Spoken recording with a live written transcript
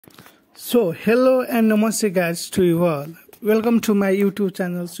So, hello and namaste guys to you all. Welcome to my YouTube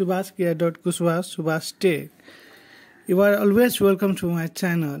channel Subash Tech. You are always welcome to my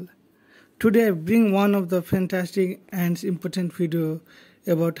channel. Today I bring one of the fantastic and important video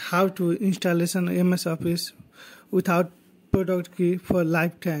about how to installation MS Office without product key for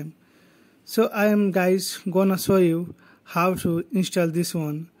lifetime. So I am guys gonna show you how to install this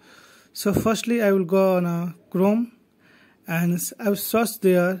one. So firstly I will go on Chrome and I will search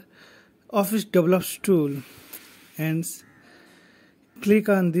there Office Develops tool and click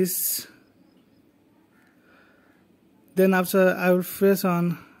on this. Then after I will press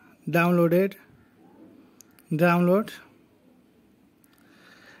on download.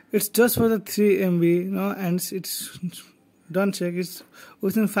 It's just for the 3 MB, and it's don't check, it's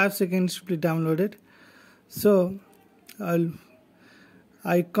within 5 seconds to be downloaded. So I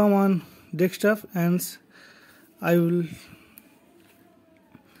come on desktop and I will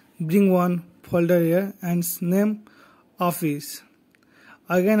bring one folder here and name Office.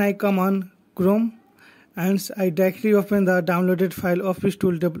 Again I come on Chrome and I directly open the downloaded file Office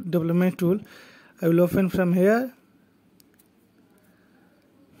tool development tool. I will open from here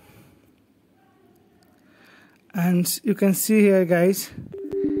and you can see here guys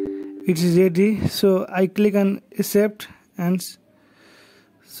it is ready. So I click on accept and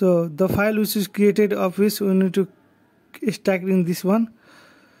so the file which is created Office we need to extract in this one.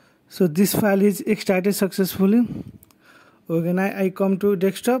 So this file is extracted successfully. Okay, now I come to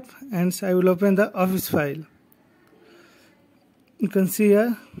desktop and I will open the Office file. You can see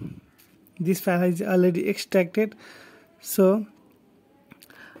here this file is already extracted. So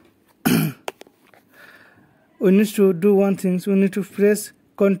we need to do one thing. We need to press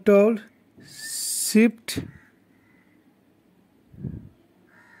Ctrl Shift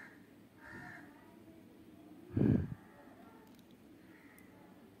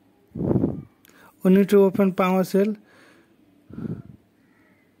we need to open PowerShell.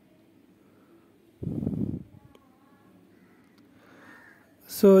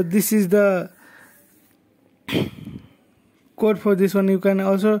 So this is the code for this one. You can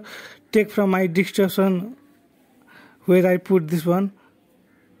also take from my description where I put this one.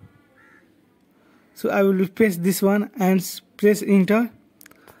 So I will paste this one and press enter.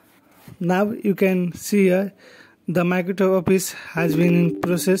 Now you can see here the Microsoft Office has been in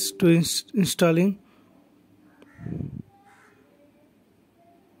process to installing.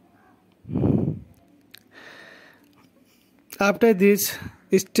 After this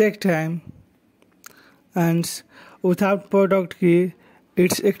it takes time and without product key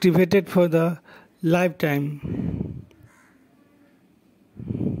it's activated for the lifetime.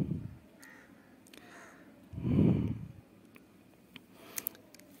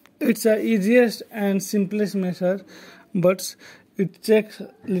 It's the easiest and simplest method, but it takes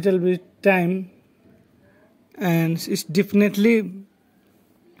little bit time and it's definitely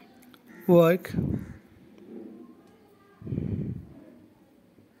work.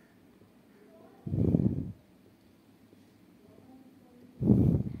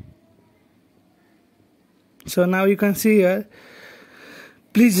 So now you can see here,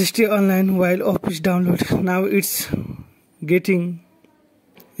 please stay online while Office download. Now it's getting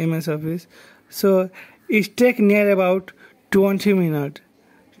MS Office. So it takes near about 20 minutes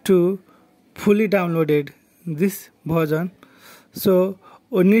to fully downloaded this version. So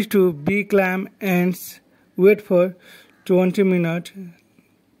we need to be calm and wait for 20 minutes,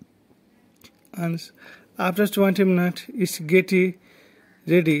 and after 20 minutes it's getting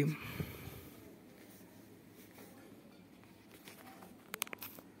ready.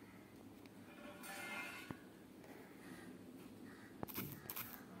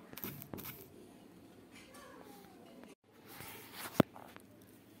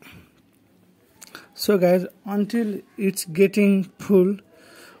 So guys, until it's getting full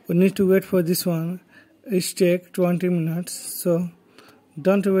we need to wait for this one. It takes 20 minutes, so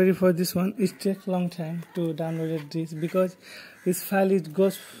don't worry for this one. It takes long time to download this because this file it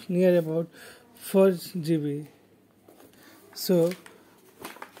goes near about 4 GB. So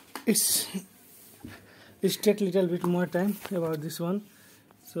it takes little bit more time about this one.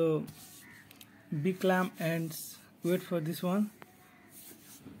 So be calm and wait for this one.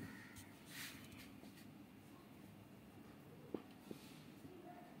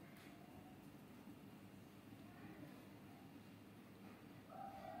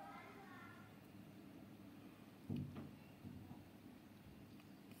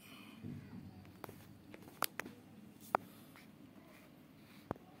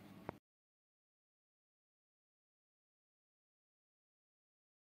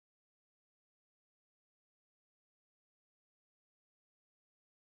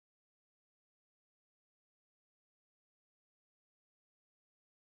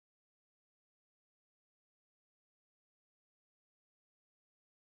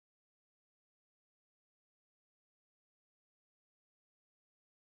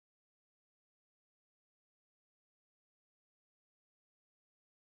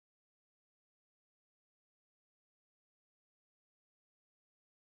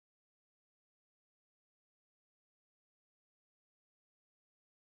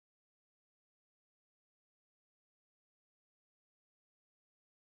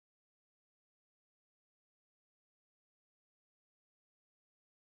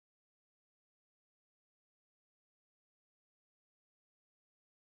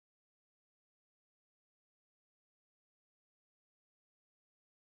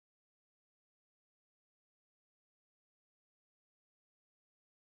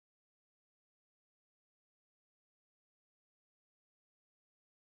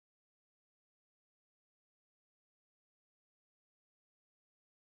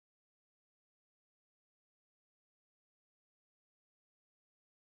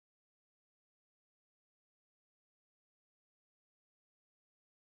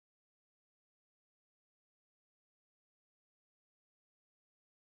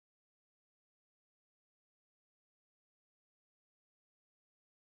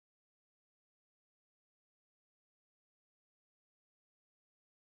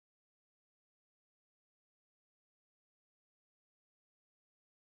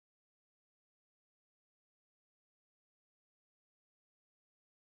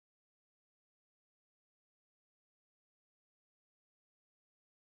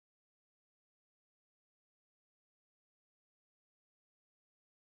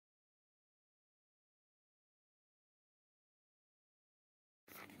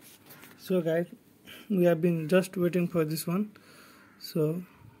 So guys, we have been just waiting for this one. So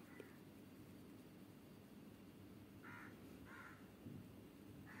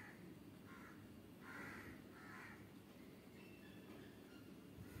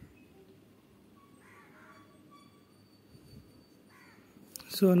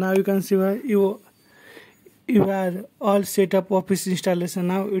now you can see where you are all set up office installation.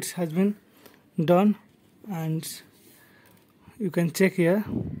 Now it has been done, and you can check here.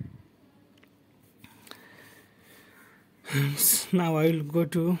 Now I will go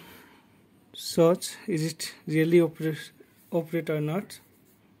to search, is it really operate or not.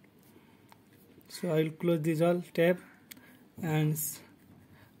 So I will close this all tab, and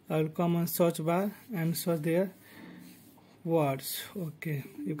I will come on search bar and search there words. Okay,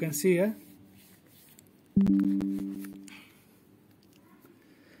 you can see here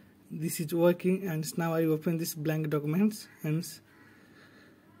this is working. And now I open this blank documents, and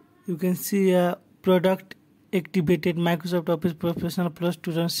you can see a product activated Microsoft Office Professional Plus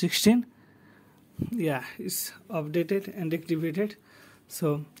 2016. Yeah, it's updated and activated.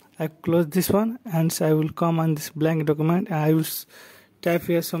 So I close this one, and I will come on this blank document, and I will type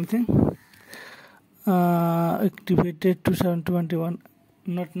here something. Activated 2021,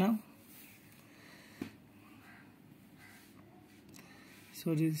 not now.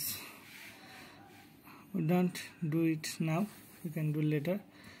 So this, we don't do it now, we can do later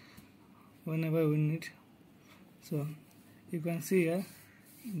whenever we need. So you can see here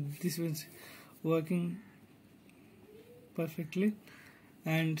this was working perfectly,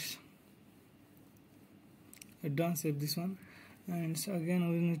 and I don't save this one. And so again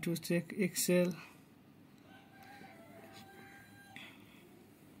we need to check Excel.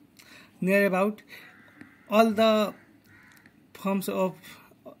 Near about all the forms of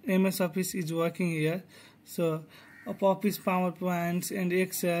MS Office is working here. So Office, PowerPoint and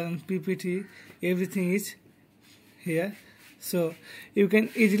Excel and PPT, everything is here. So you can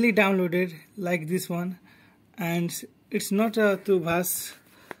easily download it like this one, and it's not too vast.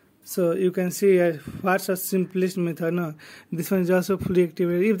 So you can see what's the simplest method. No, this one is also fully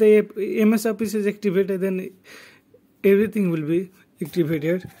activated. If the MS Office is activated, then everything will be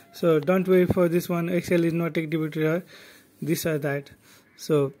activated. So don't worry for this one, Excel is not activated or this or that.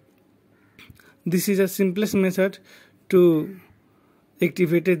 So this is the simplest method to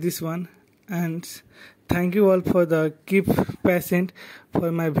activate this one. And thank you all for the keep patient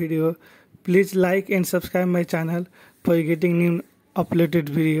for my video. Please like and subscribe my channel for getting new uploaded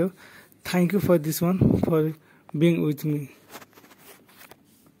video. Thank you for this one, for being with me.